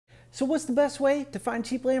So what's the best way to find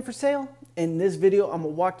cheap land for sale? In this video, I'm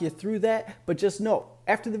gonna walk you through that, but just know,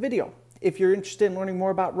 after the video, if you're interested in learning more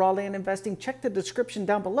about raw land investing, check the description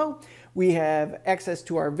down below. We have access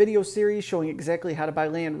to our video series showing exactly how to buy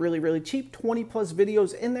land really cheap, 20 plus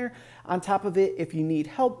videos in there. On top of it, if you need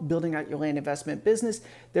help building out your land investment business,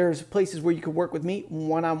 there's places where you can work with me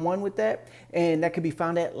one-on-one with that, and that can be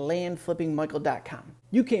found at landflippingmichael.com.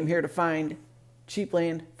 You came here to find cheap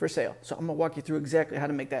land for sale. So I'm gonna walk you through exactly how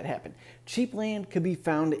to make that happen. Cheap land could be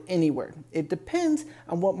found anywhere. It depends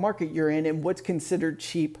on what market you're in and what's considered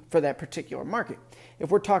cheap for that particular market. If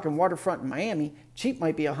we're talking waterfront in Miami, cheap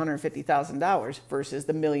might be $150,000 versus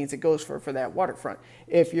the millions it goes for that waterfront.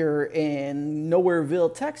 If you're in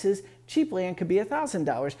Nowhereville, Texas, cheap land could be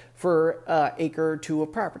 $1,000 for an acre or two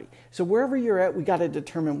of property. So wherever you're at, we got to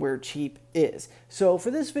determine where cheap is. So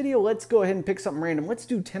for this video, let's go ahead and pick something random. Let's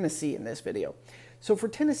do Tennessee in this video. So for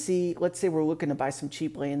Tennessee, let's say we're looking to buy some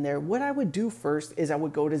cheap land there. What I would do first is I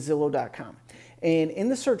would go to Zillow.com. And in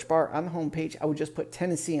the search bar on the homepage, I would just put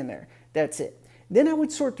Tennessee in there. That's it. Then I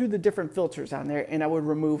would sort through the different filters on there and I would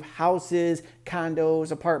remove houses,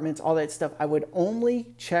 condos, apartments, all that stuff. I would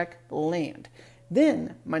only check land.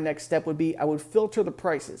 Then my next step would be I would filter the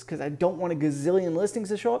prices because I don't want a gazillion listings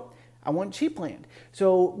to show up. I want cheap land.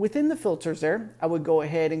 So within the filters there, I would go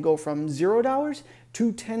ahead and go from $0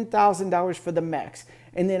 to $10,000 for the max.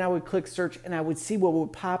 And then I would click search and I would see what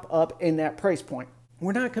would pop up in that price point.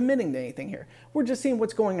 We're not committing to anything here. We're just seeing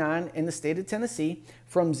what's going on in the state of Tennessee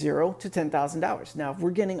from $0 to $10,000. Now, if we're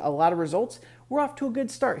getting a lot of results, we're off to a good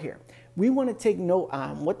start here. We want to take note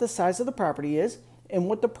on what the size of the property is and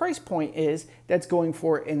what the price point is that's going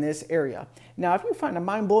for in this area. Now, if you find a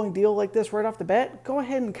mind-blowing deal like this right off the bat, go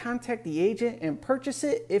ahead and contact the agent and purchase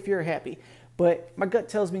it if you're happy. But my gut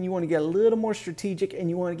tells me you want to get a little more strategic and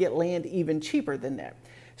you want to get land even cheaper than that.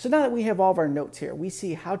 So now that we have all of our notes here, we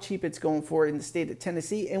see how cheap it's going for in the state of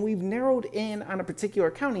Tennessee, and we've narrowed in on a particular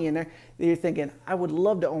county in there that you're thinking, I would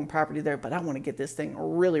love to own property there, but I want to get this thing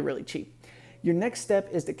really cheap. Your next step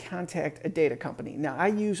is to contact a data company. Now, I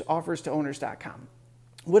use offerstowners.com.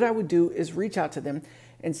 What I would do is reach out to them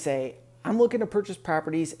and say, I'm looking to purchase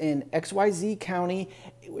properties in XYZ County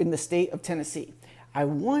in the state of Tennessee. I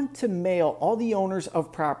want to mail all the owners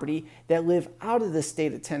of property that live out of the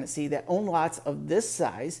state of Tennessee that own lots of this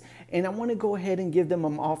size, and I want to go ahead and give them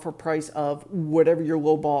an offer price of whatever your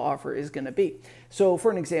lowball offer is going to be. So for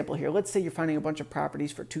an example here, let's say you're finding a bunch of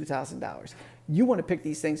properties for $2,000. You want to pick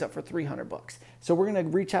these things up for $300. So we're going to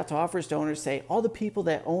reach out to offers to owners, say all the people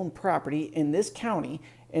that own property in this county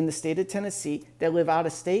in the state of Tennessee that live out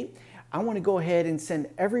of state, I want to go ahead and send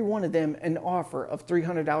every one of them an offer of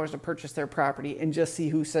 $300 to purchase their property and just see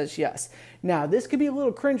who says yes. Now, this could be a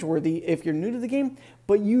little cringeworthy if you're new to the game,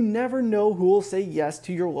 but you never know who will say yes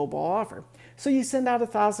to your lowball offer. So you send out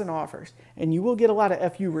 1,000 offers and you will get a lot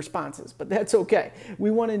of FU responses, but that's okay.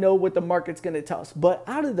 We want to know what the market's going to tell us. But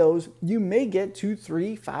out of those, you may get 2,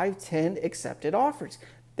 3, 5, 10 accepted offers.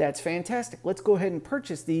 That's fantastic. Let's go ahead and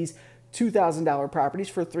purchase these $2,000 properties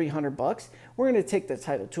for $300. We're going to take the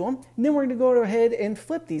title to them, and then we're going to go ahead and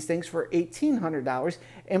flip these things for $1,800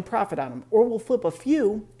 and profit on them. Or we'll flip a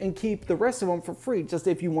few and keep the rest of them for free, just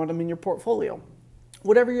if you want them in your portfolio.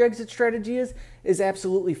 Whatever your exit strategy is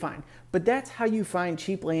absolutely fine. But that's how you find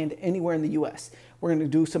cheap land anywhere in the US. We're going to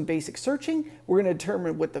do some basic searching. We're going to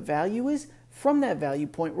determine what the value is. From that value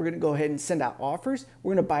point, we're going to go ahead and send out offers.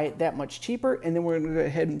 We're going to buy it that much cheaper, and then we're going to go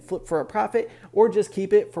ahead and flip for a profit or just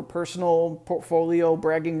keep it for personal portfolio,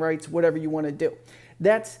 bragging rights, whatever you want to do.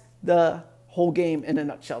 That's the whole game in a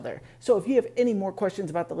nutshell there. So if you have any more questions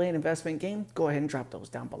about the land investment game, go ahead and drop those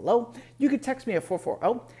down below. You can text me at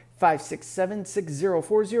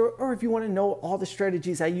 440-567-6040, or if you want to know all the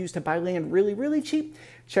strategies I use to buy land really cheap,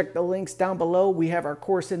 check the links down below. We have our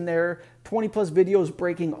course in there, 20 plus videos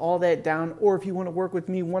breaking all that down, or if you want to work with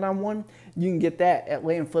me one-on-one, you can get that at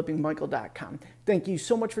landflippingmichael.com. Thank you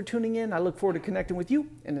so much for tuning in. I look forward to connecting with you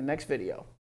in the next video.